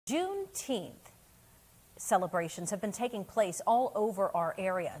Juneteenth celebrations have been taking place all over our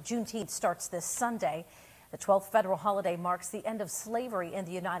area. Juneteenth starts this Sunday. The 12th federal holiday marks the end of slavery in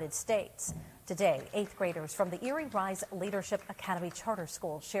the United States. Today, 8th graders from the Erie Rise Leadership Academy Charter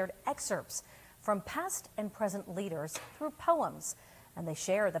School shared excerpts from past and present leaders through poems, and they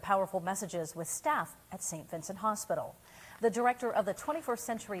share the powerful messages with staff at St. Vincent Hospital. The director of the 21st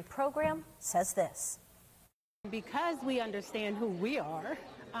Century program says this. Because we understand who we are,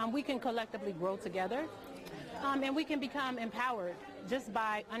 we can collectively grow together, and we can become empowered just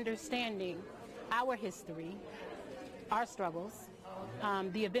by understanding our history, our struggles,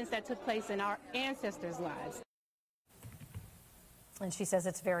 the events that took place in our ancestors' lives. And she says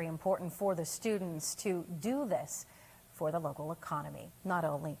it's very important for the students to do this for the local economy, not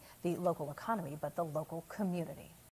only the local economy, but the local community.